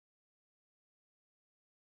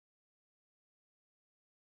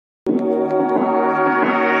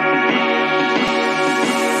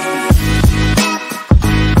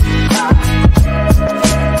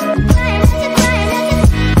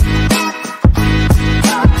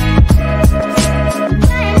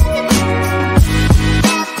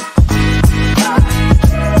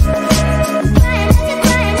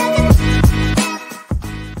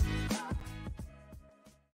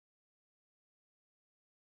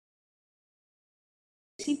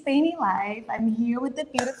JCPenney Live. I'm here with the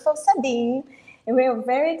beautiful Sabine, and we are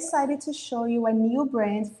very excited to show you a new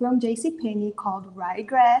brand from JCPenney called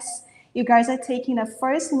Ryegrass. You guys are taking a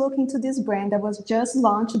first look into this brand that was just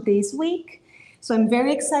launched this week. So I'm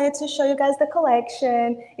very excited to show you guys the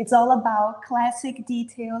collection. It's all about classic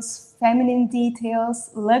details, feminine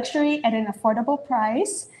details, luxury at an affordable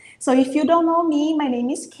price. So if you don't know me, my name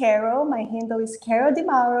is Carol. My handle is Carol de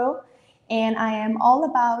Mauro. And I am all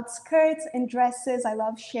about skirts and dresses. I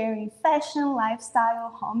love sharing fashion,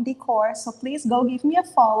 lifestyle, home decor. So please go give me a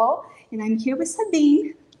follow. And I'm here with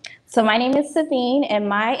Sabine. So my name is Sabine, and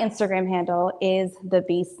my Instagram handle is The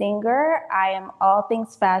Bee Singer. I am all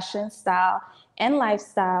things fashion, style, and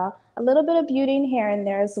lifestyle. A little bit of beauty and hair in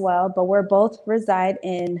there as well, but we're both reside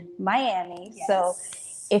in Miami. Yes. So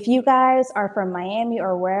if you guys are from Miami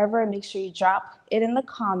or wherever, make sure you drop it in the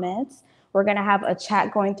comments. We're going to have a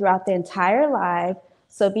chat going throughout the entire live,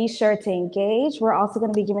 so be sure to engage. We're also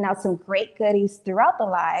going to be giving out some great goodies throughout the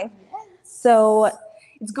live. Yes. So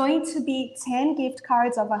it's going to be 10 gift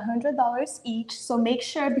cards of $100 each. So make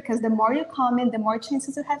sure, because the more you comment, the more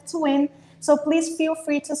chances you have to win. So please feel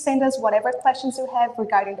free to send us whatever questions you have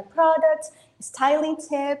regarding the products, styling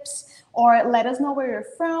tips, or let us know where you're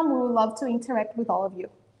from. We would love to interact with all of you.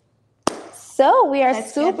 So we are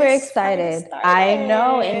Let's super excited. I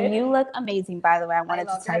know, and you look amazing, by the way. I wanted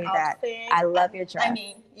to tell you that. I love your dress. I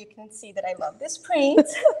mean, you can see that I love this print.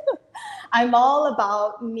 I'm all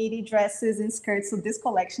about midi dresses and skirts, so this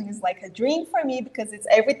collection is like a dream for me because it's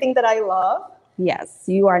everything that I love. Yes,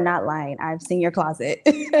 you are not lying. I've seen your closet.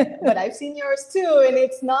 But I've seen yours too, and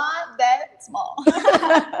it's not that small.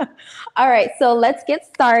 All right, so let's get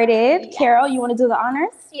started. Yes. Carol, you want to do the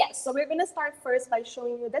honors? Yes, so we're going to start first by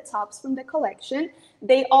showing you the tops from the collection.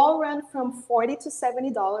 They all run from $40 to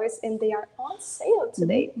 $70, and they are on sale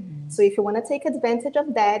today. So if you want to take advantage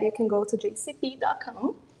of that, you can go to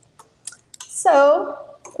jcp.com. So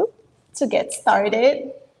to get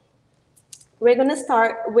started, we're going to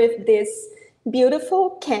start with this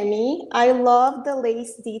beautiful cami. I love the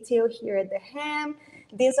lace detail here at the hem.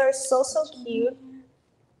 These are so cute.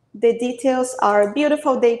 The details are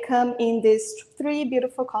beautiful. They come in these three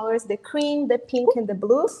beautiful colors: the cream, the pink, and the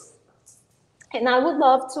blue. And I would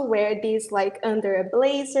love to wear these like under a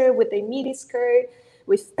blazer with a midi skirt,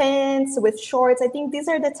 with pants, with shorts. I think these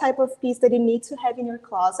are the type of piece that you need to have in your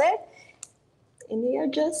closet. And they are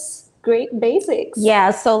just great basics. Yeah,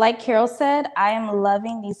 so like Carol said, I am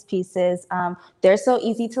loving these pieces. They're so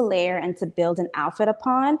easy to layer and to build an outfit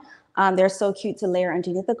upon. They're so cute to layer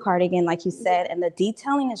underneath the cardigan, like you said, and the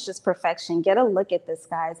detailing is just perfection. Get a look at this,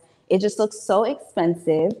 guys. It just looks so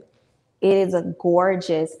expensive. It is a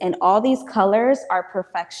gorgeous, and all these colors are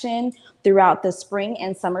perfection throughout the spring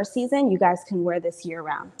and summer season. You guys can wear this year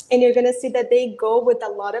round. And you're gonna see that they go with a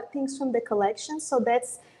lot of things from the collection, so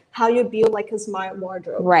that's how you build like a smart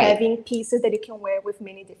wardrobe, right? Having pieces that you can wear with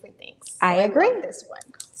many different things. So I agree. love this one.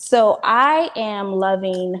 So I am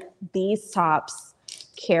loving these tops,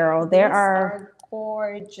 Carol. They are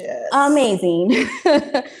gorgeous, amazing.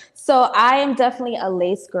 So I am definitely a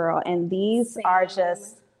lace girl, and these are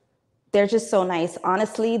just, they're just so nice.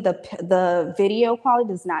 Honestly, the video quality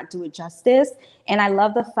does not do it justice, and I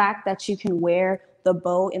love the fact that you can wear the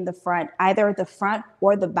bow in the front, either the front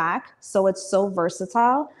or the back. So it's so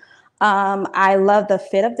versatile. I love the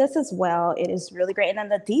fit of this as well. It is really great. And then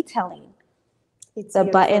the detailing, the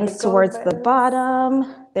buttons towards the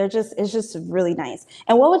bottom, it's just really nice.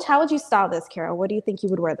 And how would you style this, Carol? What do you think you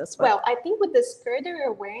would wear this with? Well, I think with the skirt that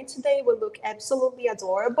you're wearing today would look absolutely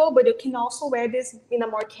adorable, but you can also wear this in a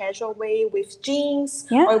more casual way with jeans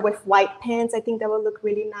or with white pants. I think that would look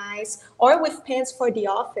really nice, or with pants for the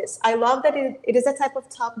office. I love that it is a type of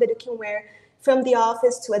top that you can wear from the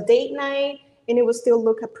office to a date night, and it will still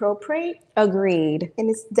look appropriate. Agreed. And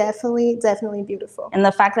it's definitely beautiful. And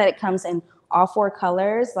the fact that it comes in all four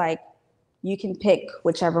colors, like you can pick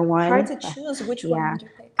whichever one. Hard to choose which one would you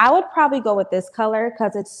pick. I would probably go with this color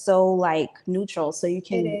because it's so like neutral, so you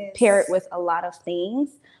can pair it with a lot of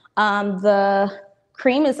things. The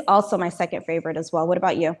cream is also my second favorite as well. What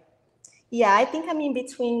about you? Yeah, I think I'm in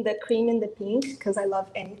between the cream and the pink because I love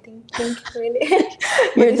anything pink, really.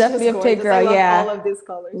 You're definitely a pink girl, I love all of these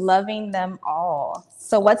colors. Loving them all.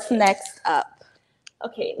 So what's next up?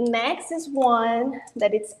 Okay, next is one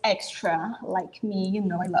that it's extra, like me. You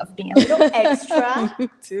know, I love being a little extra. Me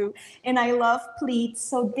too. And I love pleats.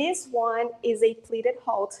 So this one is a pleated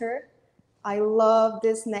halter. I love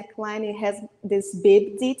this neckline. It has this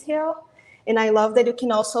bib detail. And I love that you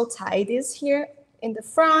can also tie this here in the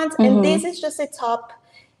front. And this is just a top.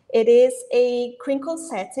 It is a crinkle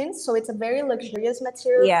satin, so it's a very luxurious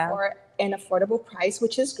material for an affordable price,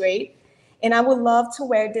 which is great. And I would love to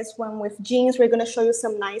wear this one with jeans. We're going to show you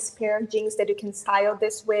some nice pair of jeans that you can style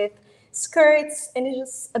this with, skirts, and it's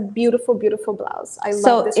just a beautiful, beautiful blouse. I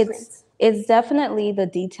love this print. It's definitely the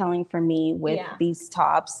detailing for me with these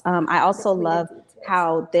tops. I also love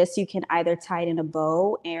how this, you can either tie it in a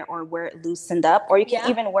bow or wear it loosened up, or you can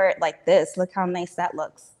even wear it like this. Look how nice that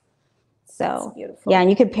looks. So beautiful. Yeah, and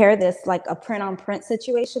you could pair this like a print on print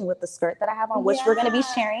situation with the skirt that I have on, which we're going to be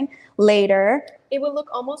sharing later. It will look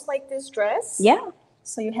almost like this dress. Yeah.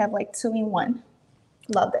 So you have like 2-in-1.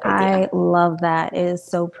 Love that idea. I love that. It is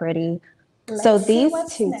so pretty. So these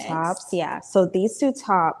two tops, so these two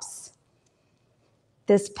tops,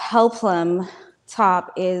 this peplum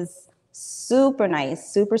top is super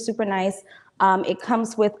nice, super, super nice. It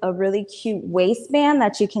comes with a really cute waistband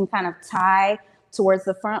that you can kind of tie towards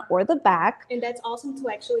the front or the back. And that's awesome to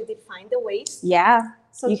actually define the waist. Yeah.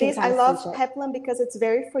 So this, I love peplum because it's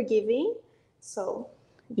very forgiving. So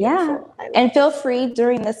beautiful. And feel free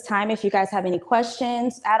during this time, if you guys have any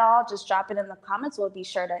questions at all, just drop it in the comments. We'll be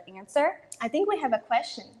sure to answer. I think we have a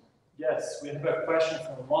question. Yes, we have a question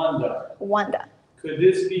from Wanda. Wanda. Could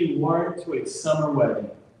this be worn to a summer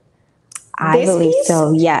wedding? I believe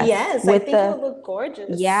so, yes. Yes, I think it would look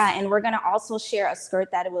gorgeous. Yeah, and we're going to also share a skirt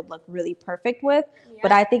that it would look really perfect with.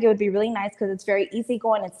 But I think it would be really nice because it's very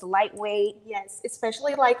easygoing. It's lightweight. Yes,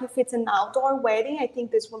 especially like if it's an outdoor wedding, I think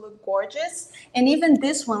this will look gorgeous. And even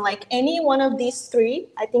this one, like any one of these three,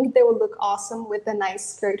 I think they will look awesome with a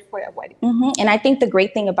nice skirt for a wedding. And I think the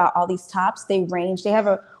great thing about all these tops, they have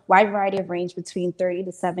a wide variety of range between $30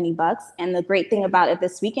 to $70. And the great thing about it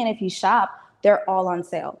this weekend, if you shop, they're all on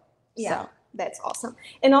sale. Yeah. So that's awesome.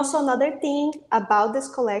 And also another thing about this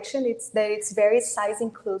collection, it's that it's very size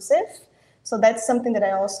inclusive. So that's something that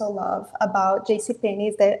I also love about JCPenney,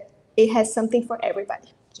 is that it has something for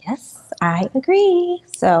everybody. Yes, I agree.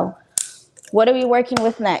 So what are we working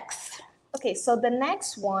with next? Okay, so the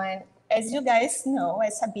next one, as you guys know,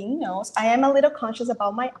 as Sabine knows, I am a little conscious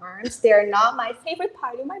about my arms. They are not my favorite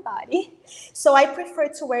part of my body. So I prefer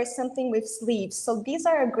to wear something with sleeves. So these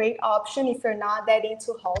are a great option if you're not that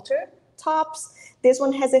into halter tops. This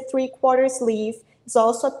one has a 3/4 sleeve. It's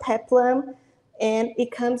also a peplum, and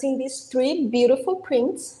it comes in these 3 beautiful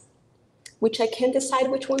prints, which I can't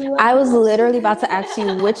decide which one I like. I was literally about to ask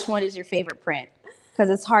you which one is your favorite print, because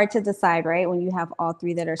it's hard to decide, right, when you have all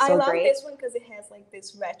 3 that are so great. I love this one because it has like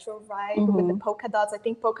this retro vibe with the polka dots. I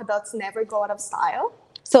think polka dots never go out of style.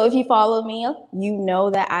 So if you follow me, you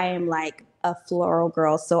know that I am like a floral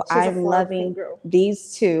girl. So I'm loving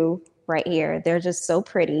these 2 right here. They're just so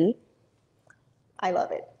pretty. I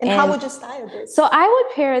love it. And how would you style this? So I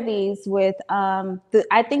would pair these with,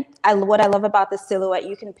 what I love about the silhouette,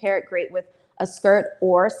 you can pair it great with a skirt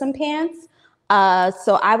or some pants.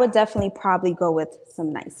 So I would definitely probably go with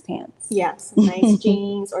some nice pants. Yeah, some nice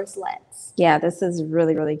jeans or slacks. Yeah, this is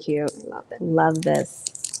really, really cute. I love it. Love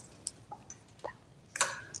this.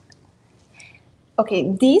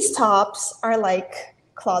 Okay, these tops are like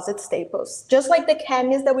closet staples. Just like the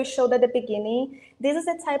camis that we showed at the beginning, this is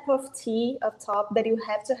the type of tee of top that you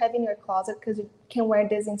have to have in your closet because you can wear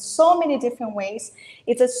this in so many different ways.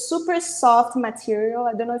 It's a super soft material.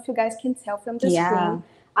 I don't know if you guys can tell from the screen.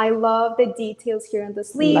 I love the details here on the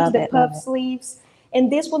sleeves, the puff sleeves. And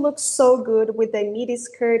this will look so good with a midi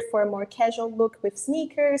skirt for a more casual look with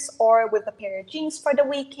sneakers, or with a pair of jeans for the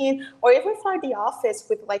weekend, or even for the office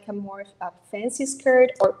with like a more fancy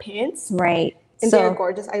skirt or pants. Right. And they're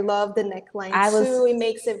gorgeous. I love the neckline too. It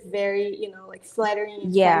makes it very, like flattering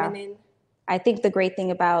and feminine. I think the great thing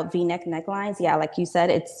about V-neck necklines, like you said,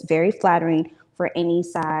 it's very flattering for any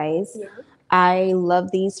size. Yeah. I love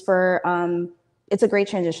these for, it's a great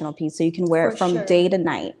transitional piece. So you can wear it from day to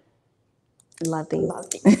night. Love these.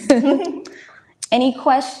 Any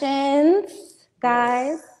questions,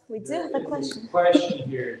 guys? We do have a question. Question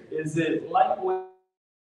here. Is it lightweight?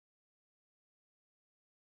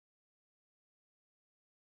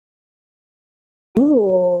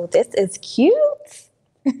 Ooh, this is cute.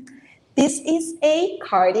 This is a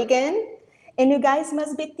cardigan. And you guys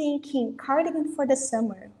must be thinking, cardigan for the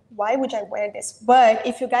summer. Why would I wear this? But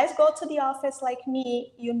if you guys go to the office like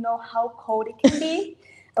me, you know how cold it can be.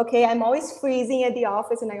 Okay, I'm always freezing at the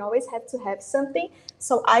office and I always have to have something.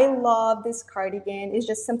 So I love this cardigan. It's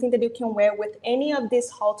just something that you can wear with any of these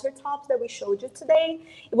halter tops that we showed you today.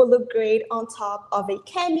 It will look great on top of a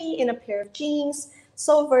cami and a pair of jeans.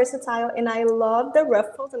 So versatile, and I love the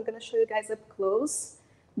ruffles. I'm gonna show you guys up close.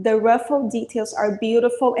 The ruffle details are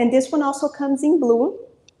beautiful, and this one also comes in blue.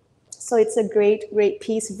 So it's a great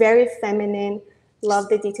piece, very feminine. Love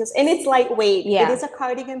the details, and it's lightweight. Yeah. It is a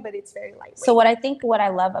cardigan, but it's very lightweight. So what I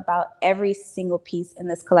love about every single piece in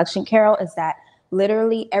this collection, Carol, is that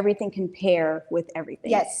literally everything can pair with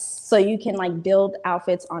everything. Yes. So you can like build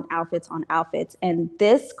outfits on outfits on outfits. And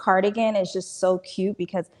this cardigan is just so cute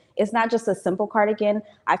because it's not just a simple cardigan.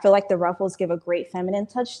 I feel like the ruffles give a great feminine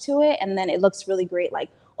touch to it. And then it looks really great like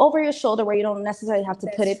over your shoulder where you don't necessarily have to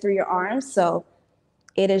put it through your arms. So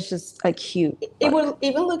it is just a cute It look. will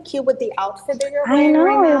even look cute with the outfit that you're I wearing know,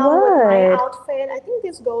 right it now. With my would. outfit, I think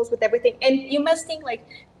this goes with everything. And you must think like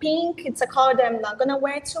pink, it's a color that I'm not gonna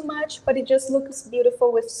wear too much, but it just looks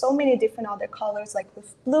beautiful with so many different other colors, like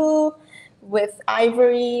with blue, with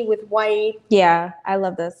ivory, with white. Yeah, I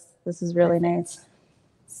love this. This is really nice.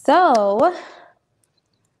 So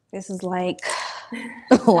this is like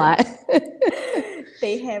a lot.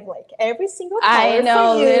 They have like every single color I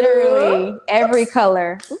know, for you. literally every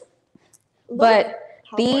color. Look But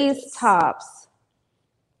how these gorgeous. tops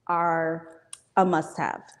are a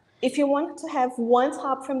must-have. If you want to have one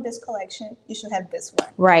top from this collection, you should have this one.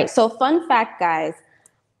 Right. So fun fact, guys,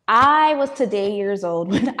 I was today years old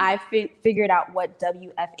when I figured out what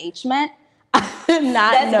WFH meant. I did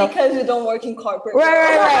not That's know. because you don't work in corporate.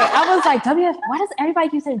 Right. I was like, why does everybody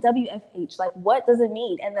keep saying WFH? Like, what does it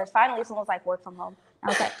mean? And then finally someone was like, work from home. I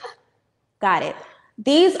was like, got it.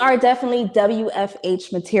 These are definitely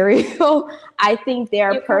WFH material. I think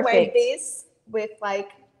they're perfect. You can wear this with like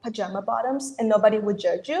pajama bottoms and nobody would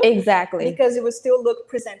judge you. Exactly. Because it would still look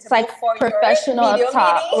presentable. It's like for professional your up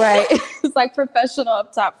top, meeting. right? It's like professional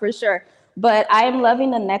up top for sure. But I am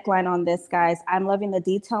loving the neckline on this, guys. I'm loving the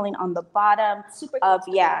detailing on the bottom Super of,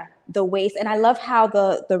 cute. the waist. And I love how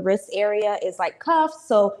the wrist area is like cuffed,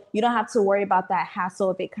 so you don't have to worry about that hassle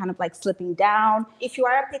of it kind of like slipping down. If you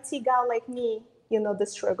are a petite gal like me, you know the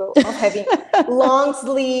struggle of having long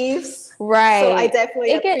sleeves. Right. So I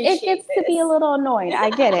definitely it gets to be a little annoying. I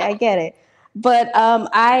get it. But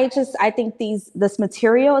I think this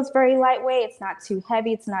material is very lightweight. It's not too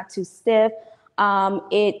heavy. It's not too stiff.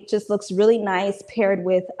 It just looks really nice paired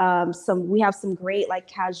with we have some great like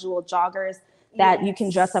casual joggers that you can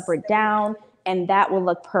dress up or down, and that will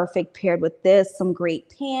look perfect paired with this. Some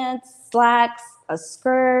great pants, slacks, a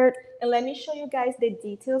skirt. And let me show you guys the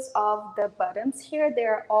details of the buttons here.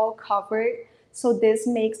 They're all covered. So this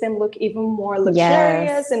makes them look even more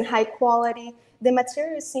luxurious and high quality. The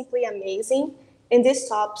material is simply amazing. And these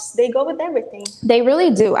tops, they go with everything. They really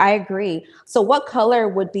do. I agree. So what color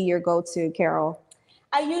would be your go-to, Carol?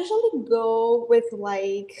 I usually go with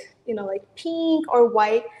like pink or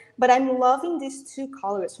white, but I'm loving these two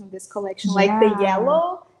colors from this collection, like the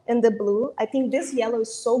yellow and the blue. I think this yellow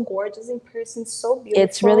is so gorgeous in person, so beautiful.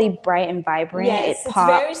 It's really bright and vibrant. Yes, it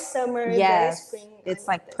pops. It's very summer, very spring. It's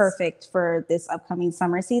like perfect for this upcoming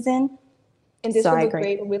summer season. And this would look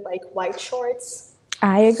great with like white shorts.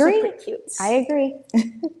 I agree. Super cute. I agree.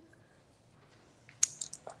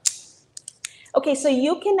 Okay, so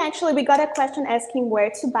you can actually, we got a question asking where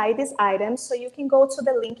to buy these items. So you can go to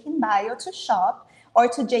the link in bio to shop or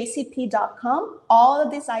to jcp.com. All of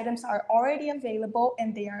these items are already available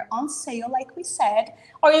and they are on sale, like we said.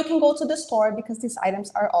 Or you can go to the store because these items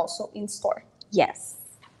are also in store. Yes.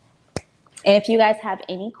 And if you guys have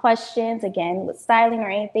any questions, again, with styling or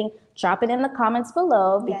anything, drop it in the comments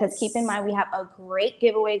below because keep in mind, we have a great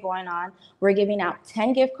giveaway going on. We're giving out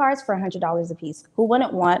 10 gift cards for $100 a piece. Who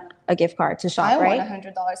wouldn't want a gift card to shop, right? I want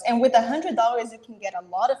 $100. And with $100, you can get a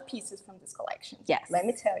lot of pieces from this collection. Yes. Let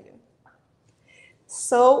me tell you.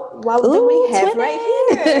 So what do we have right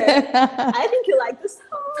here? I think you like this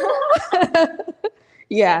top.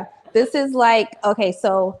 Yeah. This is like, okay,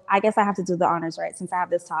 so I guess I have to do the honors, right? Since I have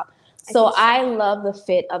this top. So I love the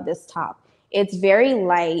fit of this top. It's very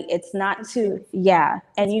light. It's not too,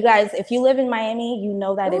 And you guys, if you live in Miami, you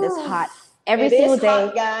know that it is hot every single day.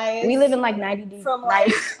 Hot, guys. We live in like 90 degrees. From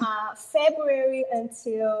like February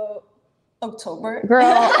until October. Girl,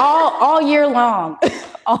 all year long.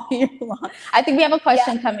 All year long. I think we have a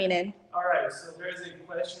question coming in. All right, so there's a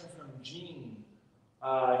question from Gene.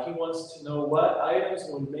 He wants to know what items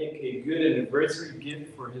would make a good anniversary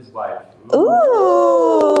gift for his wife.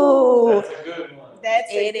 Ooh. That's a good one.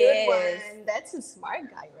 That's a good one. That's a smart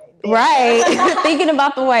guy right there. Right. Thinking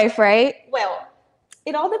about the wife, right? Well,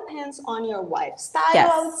 it all depends on your wife's style,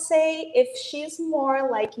 Yes. I would say. If she's more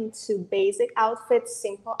like into basic outfits,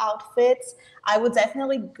 simple outfits, I would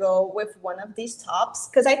definitely go with one of these tops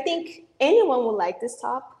because I think anyone will like this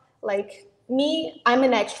top. Like me, I'm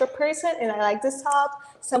an extra person and I like this top.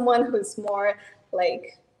 Someone who's more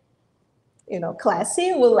like,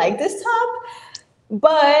 classy will like this top.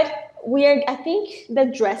 But I think the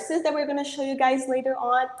dresses that we're going to show you guys later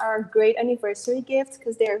on are great anniversary gifts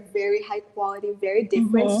because they're very high quality, very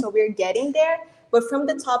different. So we're getting there. But from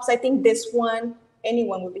the tops, I think this one,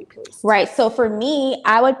 anyone would be pleased. Right. So for me,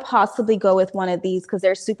 I would possibly go with one of these because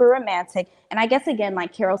they're super romantic. And I guess, again,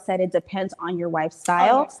 like Carol said, it depends on your wife's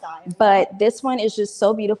style. But this one is just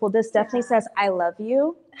so beautiful. This definitely says, I love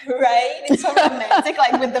you. Right? It's so romantic,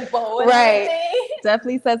 like with the bow and right. everything.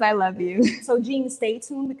 Definitely says, I love you. So, Jean, stay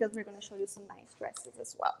tuned because we're going to show you some nice dresses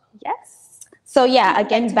as well. Yes. So, yeah,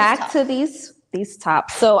 again, back to these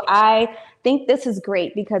tops. So, I think this is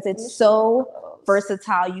great because it's so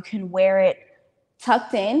versatile. You can wear it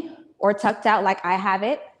tucked in or tucked out like I have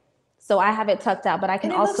it. So I have it tucked out, but I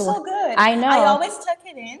can also. It looks so good. I know. I always tuck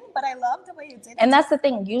it in, but I love the way you did it. And that's the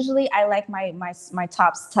thing. Usually I like my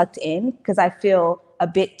tops tucked in because I feel a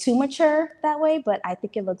bit too mature that way, but I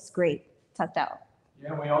think it looks great tucked out.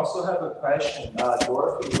 Yeah, we also have a question.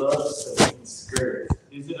 Dorothy loves Sabine's skirt.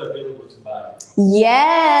 Is it available to buy?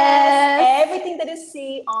 Yes. Everything that you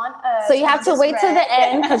see on us. So you have to wait till the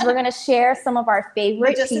end because we're going to share some of our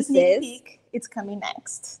favorite just pieces. A sneak peek, it's coming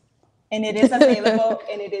next. And it is available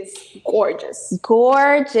and it is gorgeous.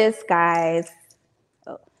 Gorgeous, guys.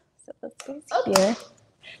 Oh, so let's go here.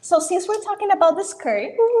 So since we're talking about the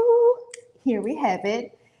skirt, here we have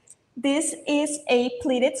it. This is a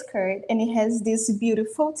pleated skirt and it has these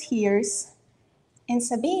beautiful tiers. And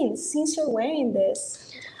Sabine, since you're wearing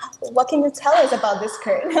this, what can you tell us about this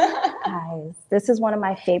skirt? Guys, this is one of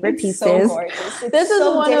my favorite pieces. So gorgeous. This is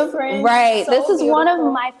so one different, of right. So this is beautiful. One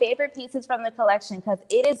of my favorite pieces from the collection because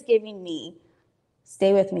it is giving me.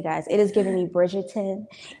 Stay with me, guys. It is giving me Bridgerton.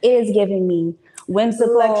 It is giving me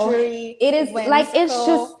whimsical. Luxury. It is like it's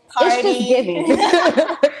just giving.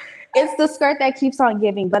 It's the skirt that keeps on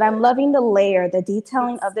giving. But I'm loving the layer. The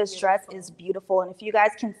detailing of this dress is beautiful, and if you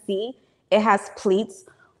guys can see, it has pleats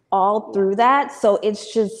all through that. So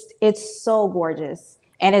it's so gorgeous.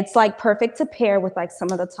 And it's like perfect to pair with like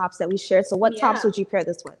some of the tops that we shared. So what tops would you pair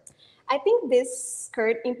this with? I think this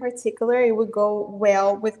skirt in particular, it would go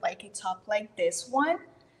well with like a top like this one.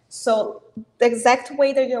 So the exact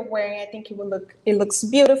way that you're wearing, I think it looks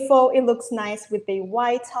beautiful. It looks nice with a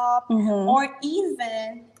white top. Or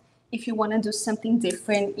even if you want to do something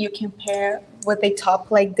different, you can pair with a top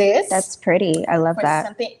like this. That's pretty. I love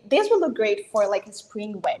that. This would look great for like a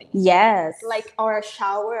spring wedding. Yes. Like or a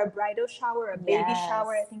shower, a bridal shower, a baby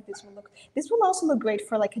shower. I think this will also look great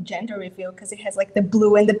for like a gender reveal because it has like the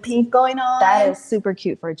blue and the pink going on. That is super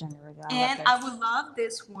cute for a gender reveal. I would love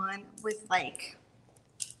this one with like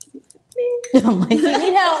I'm like, you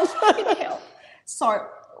need help. So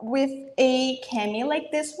with a cami like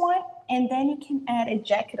this one, and then you can add a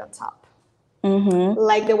jacket on top.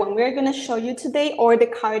 Like the one we're going to show you today, or the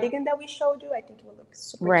cardigan that we showed you. I think it will look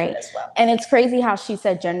super cute as well. And it's crazy how she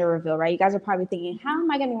said gender reveal, right? You guys are probably thinking, how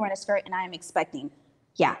am I going to be wearing a skirt? And I am expecting,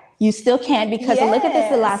 you still can because look at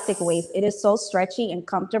this elastic waist. It is so stretchy and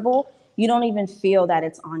comfortable. You don't even feel that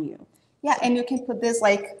it's on you. Yeah, and you can put this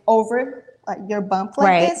like over your bump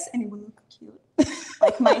like this, and it will look cute.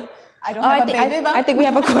 Like I don't have a baby bump. I think we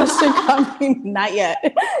have a question coming. Not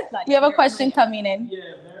yet. You have a question coming in. Yeah,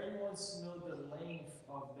 Mary wants to know the length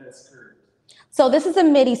of that skirt. So this is a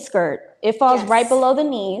midi skirt. It falls right below the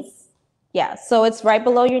knees. Yeah, so it's right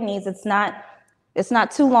below your knees. It's not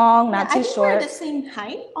too long, not too short. We're the same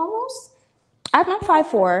height almost. I'm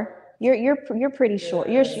 5'4". You're pretty short.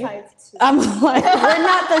 You're 5'2". I'm like, we're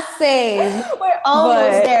not the same. We're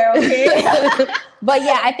almost there, okay? But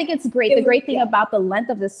yeah, I think it's great. The great thing about the length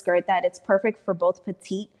of this skirt that it's perfect for both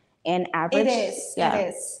petite and average. It is. Yeah. It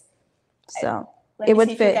is. So it would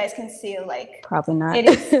fit. If you guys can see, like probably not. It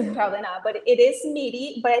is probably not, but it is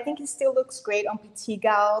midi. But I think it still looks great on petite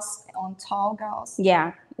gals, on tall gals.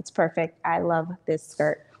 Yeah, it's perfect. I love this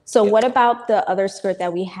skirt. So what about the other skirt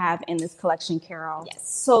that we have in this collection, Carol? Yes.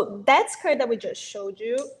 So that skirt that we just showed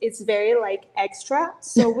you is very like extra.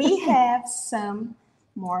 So we have some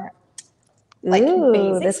more like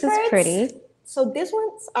basic this skirts. Is pretty. So these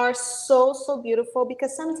ones are so beautiful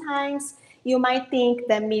because sometimes you might think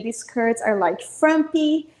that midi skirts are like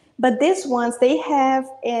frumpy, but these ones, they have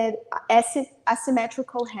an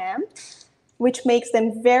asymmetrical hem, which makes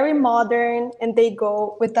them very modern, and they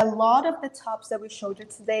go with a lot of the tops that we showed you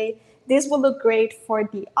today. This will look great for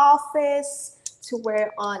the office, to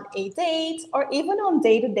wear on a date or even on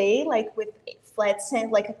day to day, like with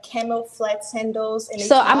like a camel flat sandals and a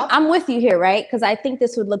So top. I'm with you here, right? Because I think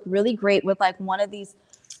this would look really great with like one of these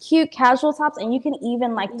cute casual tops, and you can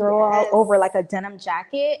even like throw out over like a denim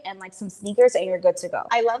jacket and like some sneakers, and you're good to go.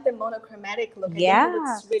 I love the monochromatic look. Yeah. I think it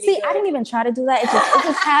looks really See, good. I didn't even try to do that. It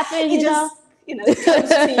just happened, you know. It comes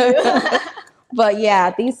to you. But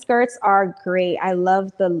yeah, these skirts are great. I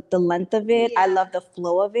love the length of it. I Yeah. love the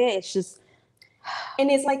flow of it. It's just, And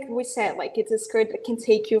it's like we said, like it's a skirt that can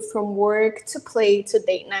take you from work to play to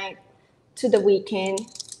date night to the weekend.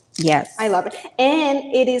 yes. I love it. And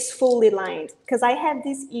it is fully lined because I have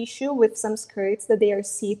this issue with some skirts that they are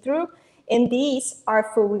see-through, and these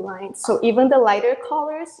are fully lined. So even the lighter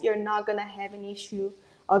colors, you're not going to have an issue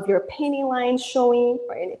of your penny line showing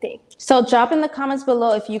or anything. So drop in the comments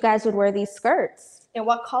below if you guys would wear these skirts. And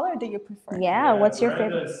what color do you prefer? Yeah, what's your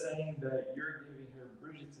Brenda favorite? is saying that you're giving her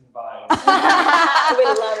Bridgerton vibes. We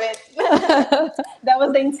love it. That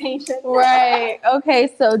was the intention. Right.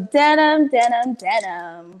 Okay, so denim.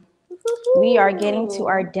 We are getting to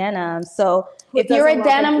our denim. So if you're a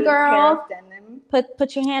denim girl,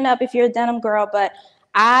 put your hand up if you're a denim girl. But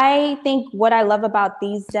I think what I love about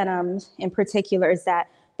these denims in particular is that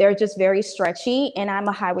they're just very stretchy, and I'm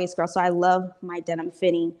a high waist girl, so I love my denim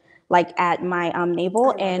fitting like at my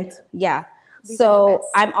navel. And yeah, so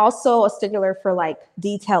I'm also a stickler for like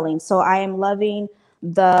detailing. So I am loving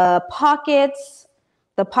the pockets,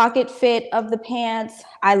 the pocket fit of the pants.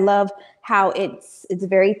 I love how it's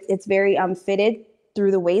very fitted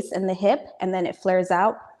through the waist and the hip, and then it flares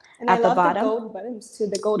out at the bottom. The gold buttons too,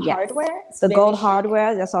 the gold hardware. The gold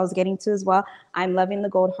hardware, that's what I was getting to as well. I'm loving the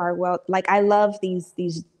gold hardware. Like I love these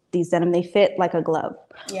denim. They fit like a glove.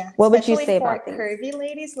 Yeah. What would you say about these? Curvy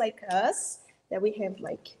ladies like us that we have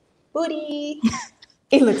like booty.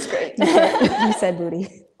 It looks great. You said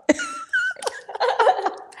booty.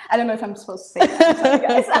 I don't know if I'm supposed to say that. Sorry,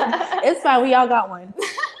 guys. It's fine. We all got one.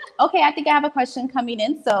 Okay, I think I have a question coming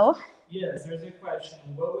in. So yes, there's a question.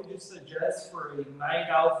 What would you suggest for a night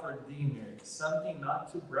out for dinner? Something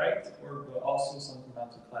not too bright, but also something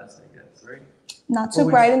not too classy, I guess, right? Not too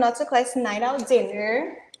bright and not too classy night out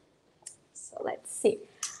dinner. So let's see.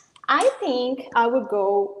 I think I would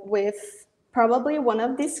go with probably one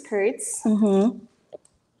of these skirts,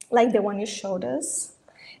 like the one you showed us,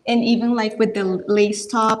 and even like with the lace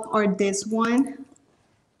top or this one.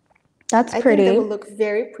 that's I pretty. think that would look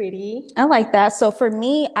very pretty. I like that. So for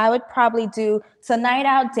me, I would probably do tonight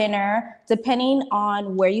out dinner, depending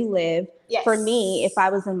on where you live. Yes. For me, if I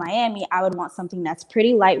was in Miami, I would want something that's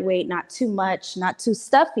pretty lightweight, not too much, not too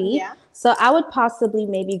stuffy. Yeah. So I would possibly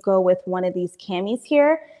maybe go with one of these camis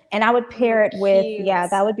here, and I would pair it with, yeah,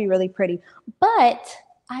 that would be really pretty. But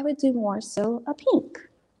I would do more so a pink.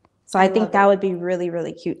 So I think that would be really,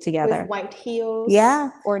 really cute together. With white heels.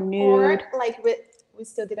 Yeah, or nude. Or like we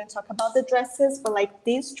still didn't talk about the dresses, but like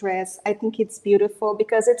this dress, I think it's beautiful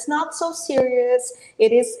because it's not so serious.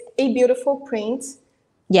 It is a beautiful print.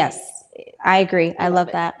 Yes, I agree. I love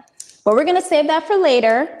that. But we're going to save that for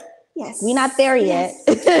later. Yes. We're not there yet.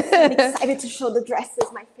 I'm excited to show the dresses,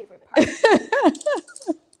 my favorite part.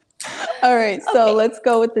 All right, so let's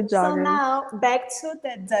go with the So joggers. now back to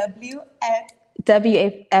the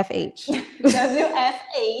WFH.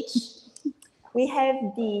 WFH. We have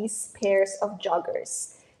these pairs of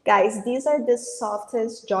joggers. Guys, these are the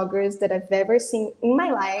softest joggers that I've ever seen in my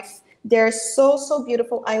life. They're so, so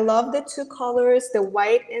beautiful. I love the two colors, the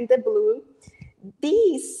white and the blue.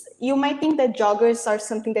 These, you might think that joggers are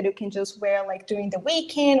something that you can just wear like during the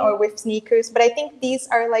weekend or with sneakers, but I think these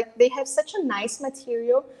are like, they have such a nice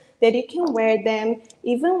material that you can wear them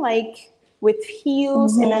even like with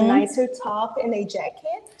heels and a nicer top and a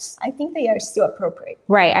jacket. I think they are still appropriate.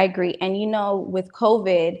 Right, I agree. And you know, with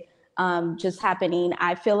COVID just happening,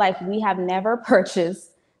 I feel like we have never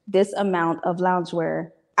purchased this amount of loungewear.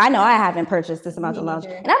 I know I haven't purchased this amount of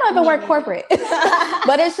loungewear, and I don't even work corporate.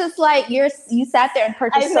 But it's just like you sat there and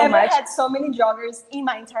purchased so much. I've never had so many joggers in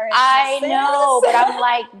my entire existence. I know, but I'm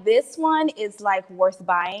like, this one is like worth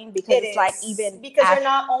buying because it's like even because you're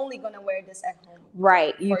not only gonna wear this at home.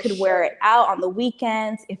 Right, you could wear it out on the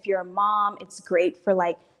weekends. If you're a mom, it's great for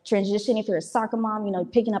like transitioning. If you're a soccer mom, you know,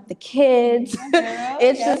 picking up the kids.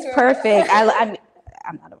 It's just perfect.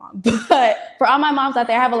 I'm not a mom, but for all my moms out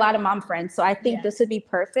there, I have a lot of mom friends. So I think this would be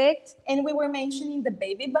perfect. And we were mentioning the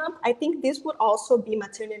baby bump. I think this would also be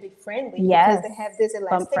maternity friendly because they have this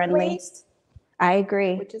elastic waist. I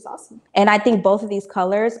agree. Which is awesome. And I think both of these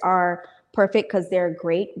colors are perfect because they're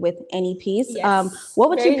great with any piece. Yes, what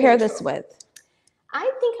would you pair this with?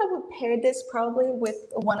 I think I would pair this probably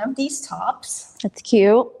with one of these tops. That's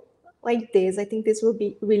cute. like this. I think this will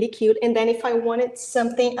be really cute. And then if I wanted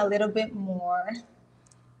something a little bit more,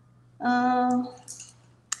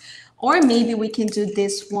 or maybe we can do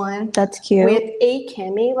this one. That's cute. With a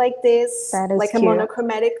cami like this. That is like cute. A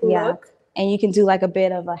monochromatic look. And you can do like a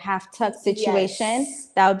bit of a half tuck situation. Yes.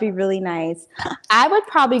 That would be really nice. I would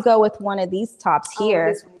probably go with one of these tops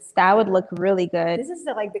here. This one is that would look really good. This is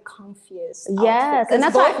the comfiest. Yes, outfit, and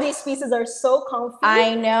that's both these pieces are so comfy.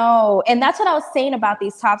 I know, and that's what I was saying about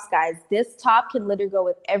these tops, guys. This top can literally go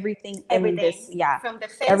with everything. In this, from the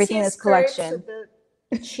everything in this collection. To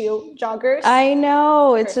the chill joggers. I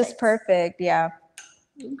know, it's just perfect. Yeah.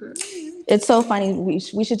 It's so funny.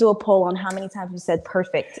 We should do a poll on how many times we said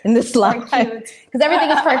perfect in this live, because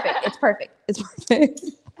everything is perfect. It's perfect. It's perfect.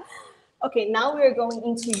 Okay, now we're going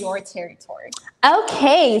into your territory.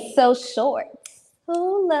 Okay, so shorts.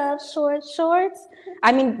 Who loves shorts?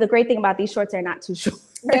 I mean, the great thing about these shorts, they're not too short.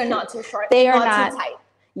 They're not too short. They are not too tight.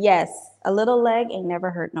 Yes, a little leg ain't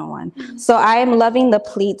never hurt no one. So I am loving the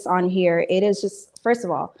pleats on here. It is just, first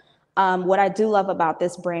of all, what I do love about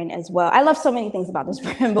this brand as well. I love so many things about this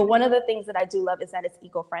brand, but one of the things that I do love is that it's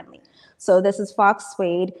eco-friendly. So this is Fox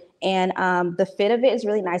Suede, and the fit of it is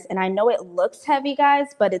really nice. And I know it looks heavy,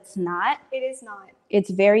 guys, but it's not. It is not. It's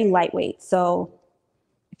very lightweight, so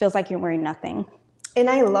it feels like you're wearing nothing. And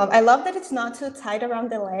I love that it's not too tight around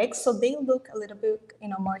the legs, so they look a little bit,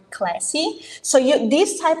 more classy. So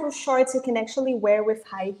these type of shorts you can actually wear with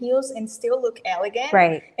high heels and still look elegant,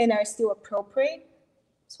 right? And are still appropriate.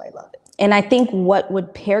 So I love it. And I think what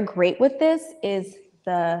would pair great with this is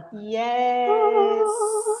the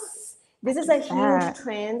This is a huge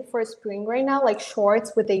trend for spring right now, like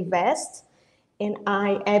shorts with a vest, and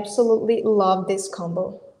I absolutely love this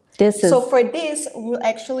combo. So for this, we'll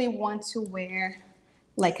actually want to wear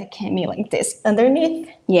like a cami like this underneath.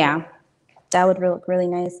 Yeah, that would look really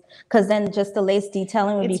nice, because then just the lace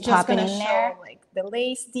detailing would be popping in there. Like the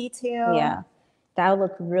lace detail. Yeah, that would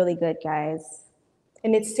look really good, guys.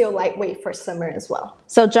 And it's still lightweight for summer as well.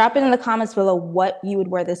 So drop it in the comments below what you would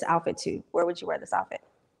wear this outfit to. Where would you wear this outfit?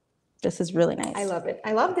 This is really nice. I love it.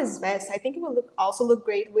 I love this vest. I think it will also look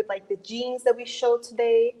great with like the jeans that we showed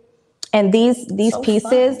today. And these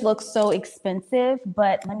pieces look so expensive,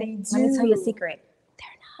 but let me tell you a secret.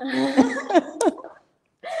 They're not.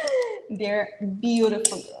 They're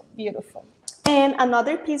beautiful, beautiful. And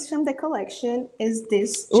another piece from the collection is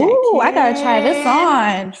this jacket. Ooh, I gotta try this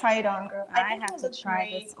on. Try it on, girl. I have to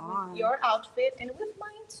try this on. With your outfit and with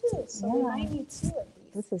mine too. So we might need two of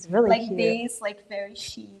these. This is really like cute. These, like very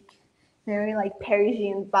chic, very like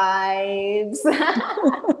Parisian vibes.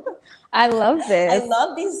 I love this. I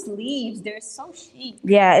love these sleeves. They're so chic.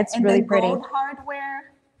 Yeah, it's really pretty. Gold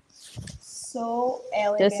hardware. So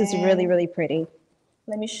elegant. This is really, really pretty.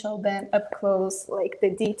 Let me show them up close, like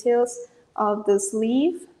the details of the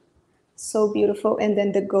sleeve. So beautiful. And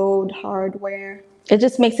then the gold hardware. It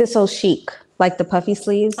just makes it so chic, like the puffy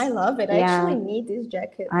sleeves. I love it. I actually need this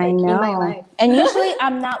jacket I know. in my life. And usually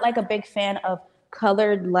I'm not like a big fan of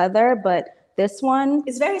colored leather, but this one.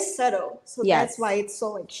 It's very subtle. So that's why it's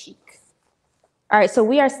so like chic. All right, so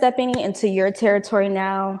we are stepping into your territory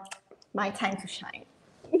now. My time to shine.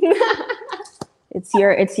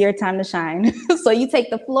 It's your time to shine. So you take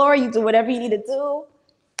the floor, you do whatever you need to do.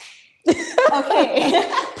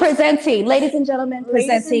 Okay. Presenting, ladies and gentlemen,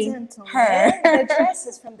 presenting her. The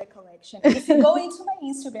dresses from the collection. If you go into my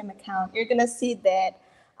Instagram account, you're gonna see that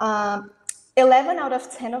 11 out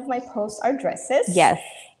of 10 of my posts are dresses. Yes.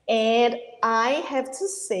 And I have to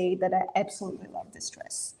say that I absolutely love this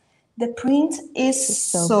dress. The print is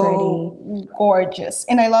so gorgeous.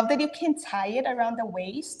 And I love that you can tie it around the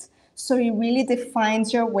waist. So it really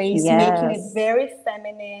defines your waist, making it very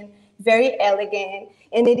feminine, very elegant.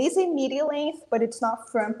 And it is a midi length, but it's not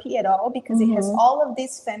frumpy at all because it has all of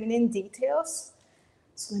these feminine details.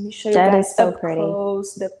 So let me show you guys up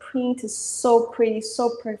close. The print is so pretty,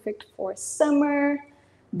 so perfect for summer.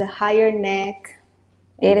 The higher neck.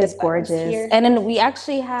 It is gorgeous. And then we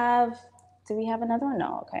actually have, do we have another one?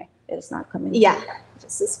 No, okay. It's not coming. Yeah,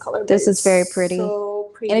 just this color. This is very pretty. So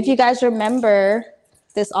pretty. And if you guys remember,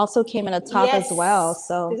 this also came in a top as well.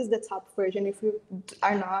 So this is the top version. If you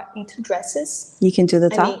are not into dresses, you can do the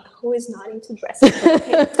top. I mean, who is not into dresses?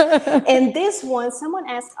 Okay. And this one, someone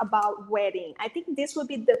asked about wedding. I think this would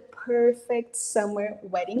be the perfect summer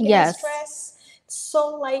wedding dress.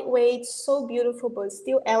 So lightweight, so beautiful, but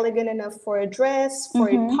still elegant enough for a dress, for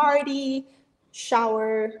a party,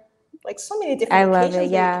 shower, like so many different occasions that you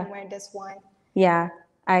can wear this one. Yeah,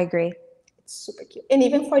 I agree. It's super cute. And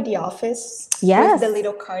even for the office, with the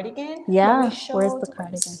little cardigan. Yeah, where's the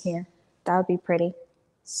cardigan here? That would be pretty.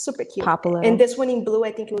 Super cute. Pop a little. And this one in blue,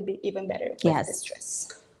 I think it would be even better with this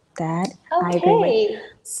dress. That I agree with. Okay.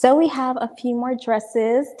 So we have a few more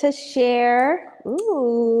dresses to share.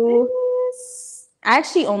 Ooh. I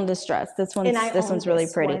actually own this dress. This one's really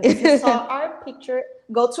pretty. If you saw our picture,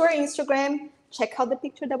 go to our Instagram, check out the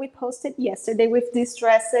picture that we posted yesterday with these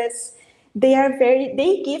dresses.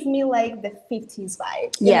 They give me like the 50s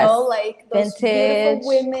vibe. You know, like those vintage, beautiful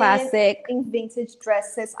women classic. in vintage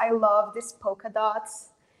dresses. I love these polka dots.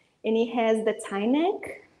 And it has the tie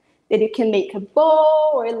neck that you can make a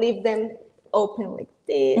bow or leave them open like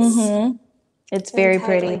this. Mm-hmm. It's very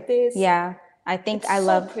pretty. Like this. Yeah. I think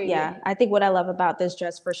I think what I love about this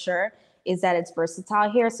dress for sure is that it's versatile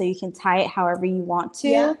here. So you can tie it however you want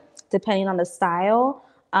to, depending on the style.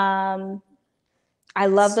 I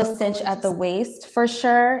love the cinch at the waist for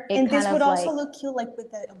sure. And this would also look cute like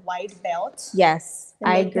with a white belt. Yes,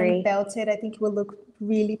 I agree. Belted, I think it would look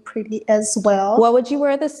really pretty as well. What would you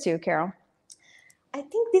wear this to, Carol? I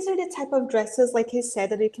think these are the type of dresses, like I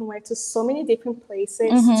said, that you can wear to so many different places,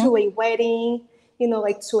 to a wedding, you know,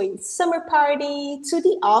 like to a summer party, to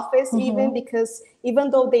the office even, because even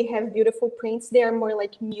though they have beautiful prints, they are more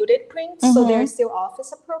like muted prints, so they're still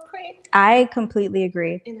office appropriate. I completely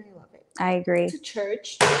agree. And I love it. I agree. To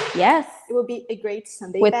church. Yes. It would be a great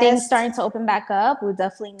Sunday With best. things starting to open back up, we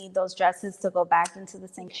definitely need those dresses to go back into the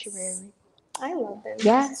sanctuary. I love them.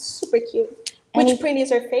 Yeah. Super cute. Which print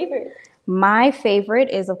is your favorite? My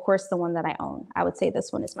favorite is, of course, the one that I own. I would say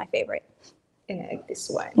this one is my favorite. And I like this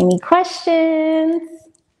one. Any questions?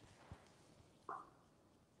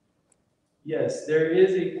 Yes, there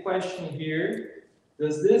is a question here.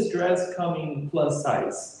 Does this dress come in plus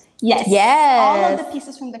size? Yes. Yes. All of the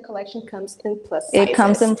pieces from the collection comes in plus sizes. It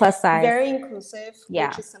comes in plus size. Very inclusive, Yeah.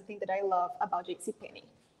 which is something that I love about JCPenney.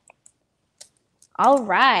 All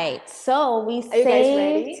right. So we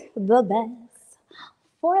saved the best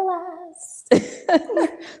for last.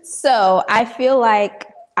 So I feel like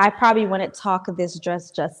I probably wouldn't talk this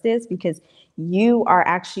dress justice because you are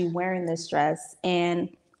actually wearing this dress. And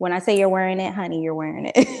when I say you're wearing it, honey, you're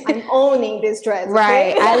wearing it. I'm owning this dress.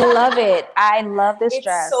 Right. Okay? I love it. I love this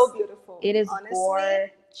dress. It's so beautiful. It is honestly,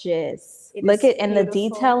 gorgeous. Look at and the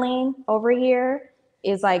detailing over here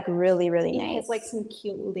is like really, really nice. It has like some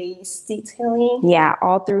cute lace detailing. Yeah,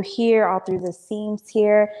 all through here, all through the seams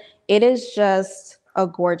here. It is just a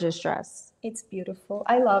gorgeous dress. It's beautiful.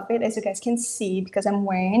 I love it, as you guys can see, because I'm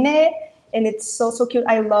wearing it. And it's so, so cute.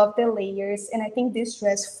 I love the layers. And I think this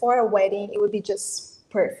dress for a wedding, it would be just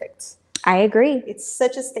perfect. I agree. It's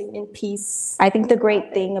such a statement piece. I think the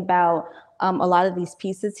great thing about a lot of these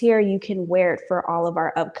pieces here, you can wear it for all of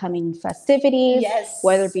our upcoming festivities. Yes.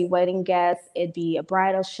 Whether it be wedding guests, it'd be a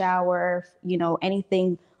bridal shower, you know,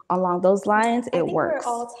 anything along those lines, it works.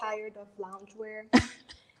 We're all tired of loungewear.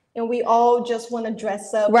 And we all just want to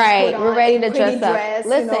dress up. Right. We're ready to dress up.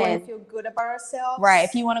 Listen. You know, and feel good about ourselves. Right.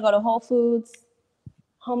 If you want to go to Whole Foods,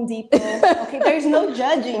 Home Depot. Okay, there's no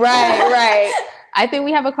judging. Right. I think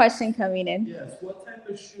we have a question coming in. Yes. What type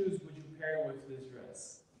of shoes would you pair with this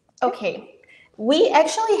dress? Okay. We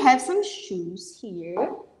actually have some shoes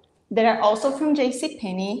here that are also from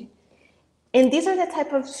JCPenney. And these are the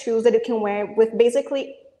type of shoes that you can wear with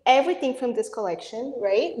basically everything from this collection,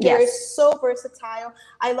 right? Yes. They're so versatile.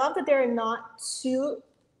 I love that they're not too,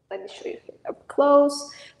 let me show you here up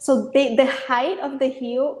close. So the height of the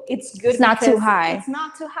heel, it's good. It's not too high. It's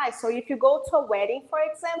not too high. So if you go to a wedding, for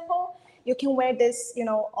example, you can wear this, you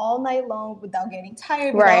know, all night long without getting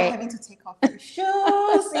tired, without having to take off your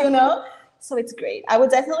shoes, you know? So it's great. I would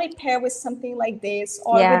definitely pair with something like this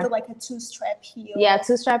or with like a two-strap heel. Yeah,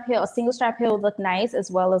 two-strap heel. A single strap heel would look nice, as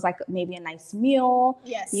well as like maybe a nice mule.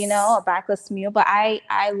 Yes. You know, a backless mule. But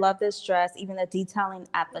I love this dress, even the detailing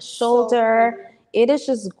at the shoulder. So it is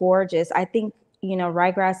just gorgeous. I think, you know,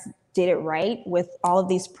 Ryegrass did it right with all of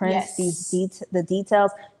these prints, the details.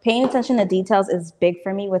 Paying attention to details is big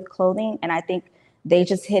for me with clothing, and I think they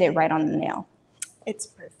just hit it right on the nail. It's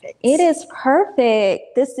perfect. It is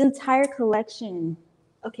perfect. This entire collection.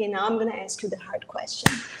 Okay, now I'm going to ask you the hard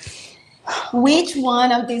question. Which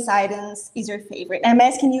one of these items is your favorite? I'm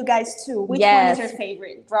asking you guys too. Which one is your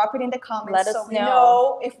favorite? Drop it in the comments. Let us so we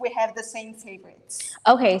know if we have the same favorites.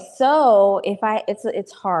 Okay, so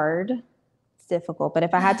it's hard. It's difficult, but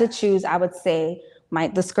if I had to choose, I would say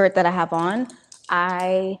the skirt that I have on.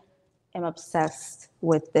 I am obsessed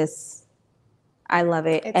with this. I love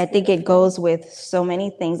it. I think it goes with so many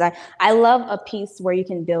things. I love a piece where you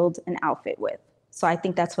can build an outfit with. So I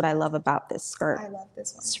think that's what I love about this skirt. I love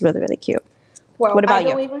this one. It's really, really cute. Well, what about you?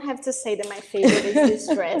 I don't even have to say that my favorite is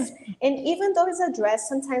this dress. And even though it's a dress,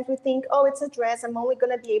 sometimes we think, oh, it's a dress. I'm only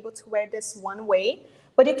going to be able to wear this one way.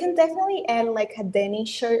 But you can definitely add like a denim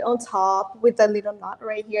shirt on top with a little knot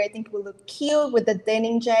right here. I think it will look cute with the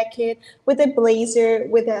denim jacket, with a blazer,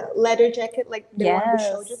 with a leather jacket like the one we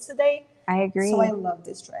showed you today. I agree. So I love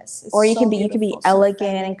this dress. It's or you so can be beautiful, elegant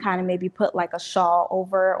feminine. and kind of maybe put like a shawl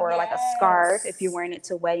over or like a scarf if you're wearing it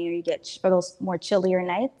to a wedding or you get for those more chillier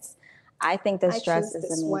nights. I think this dress is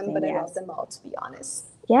amazing. One, but I love them all, to be honest.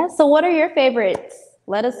 Yeah. So what are your favorites?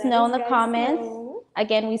 Let us know in the comments.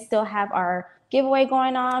 Again, we still have our giveaway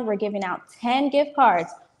going on. We're giving out 10 gift cards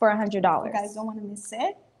for $100. You guys don't want to miss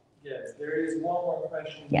it. Yes, there is one more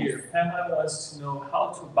question here. Pamela wants to know how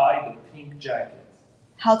to buy the pink jacket.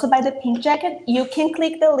 How to buy the pink jacket? You can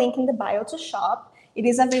click the link in the bio to shop. It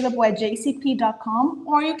is available at jcp.com,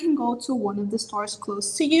 or you can go to one of the stores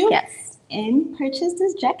close to you and purchase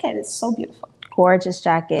this jacket. It's so beautiful. Gorgeous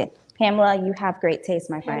jacket. Pamela, you have great taste,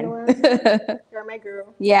 my friend. You're my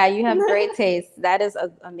girl. Yeah, you have great taste. That is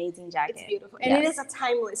an amazing jacket. It's beautiful. And it is a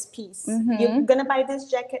timeless piece. You're going to buy this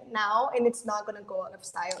jacket now, and it's not going to go out of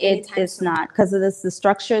style anytime soon. Not, because of this, the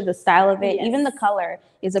structure, the style of it, even the color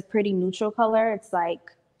is a pretty neutral color. It's like,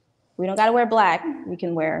 we don't got to wear black. We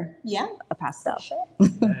can wear a pastel. Sure.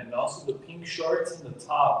 And also the pink shorts in the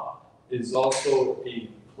top is also a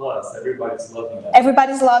plus. Everybody's loving that.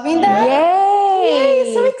 Everybody's loving that?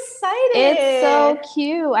 Yay! So excited. It's so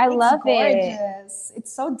cute. I love it. Gorgeous.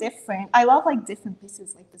 It's so different. I love like different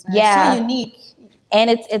pieces like this. Yeah. It's so unique. And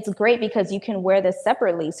it's great because you can wear this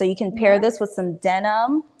separately. So you can pair this with some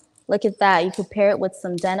denim. Look at that. You could pair it with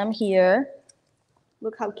some denim here.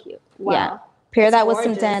 Look how cute. Wow. Yeah. Pair that with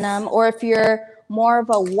some denim. Or if you're more of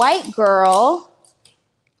a white girl,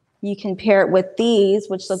 you can pair it with these,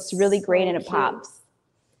 which looks really great and it pops.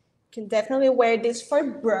 You can definitely wear this for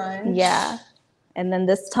brunch. Yeah. And then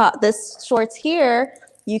this shorts here,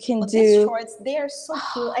 you can do. These shorts, they are so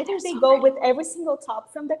cute. I think they go with every single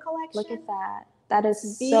top from the collection. Look at that. That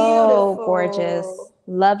is so gorgeous.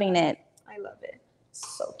 Loving it. I love it.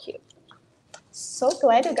 So cute. So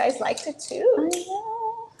glad you guys liked it too. I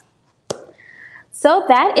know. So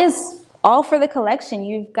that is all for the collection.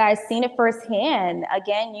 You guys seen it firsthand.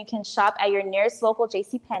 Again, you can shop at your nearest local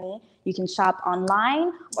JCPenney. You can shop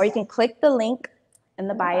online, or you can click the link in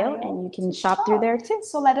the bio and you can shop through there too.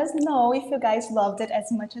 So let us know if you guys loved it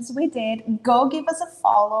as much as we did. Go give us a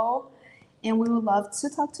follow, and we would love to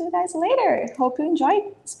talk to you guys later. Hope you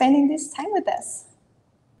enjoyed spending this time with us.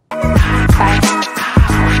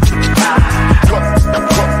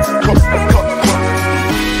 Bye.